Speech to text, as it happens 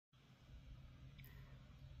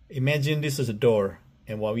Imagine this is a door,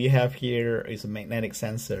 and what we have here is a magnetic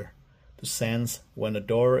sensor to sense when the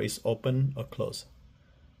door is open or closed.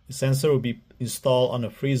 The sensor will be installed on a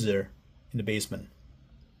freezer in the basement.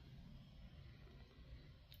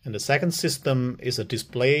 And the second system is a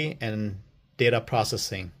display and data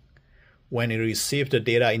processing. When it receives the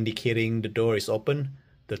data indicating the door is open,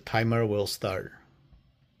 the timer will start.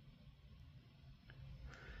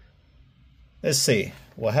 Let's see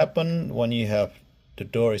what happens when you have the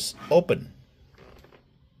door is open,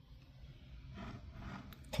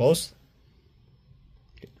 closed,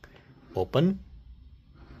 open,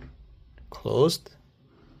 closed,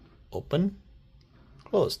 open,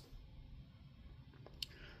 closed.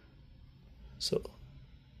 So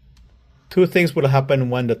two things will happen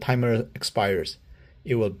when the timer expires.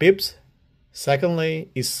 It will beep. Secondly,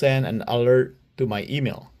 it sends an alert to my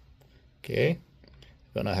email. Okay,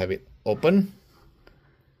 I'm gonna have it open.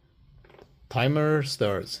 Timer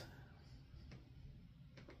starts.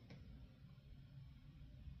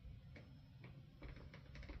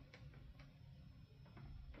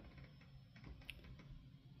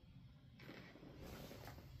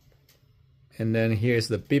 And then here's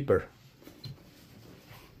the beeper.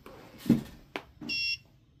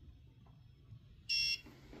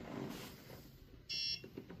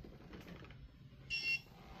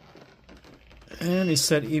 And it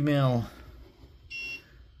said email,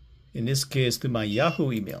 in this case to my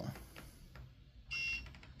Yahoo email.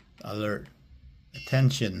 Alert,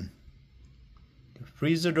 attention, the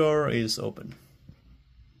freezer door is open.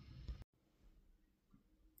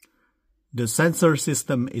 The sensor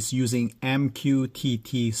system is using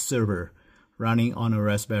MQTT server running on a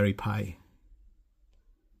Raspberry Pi.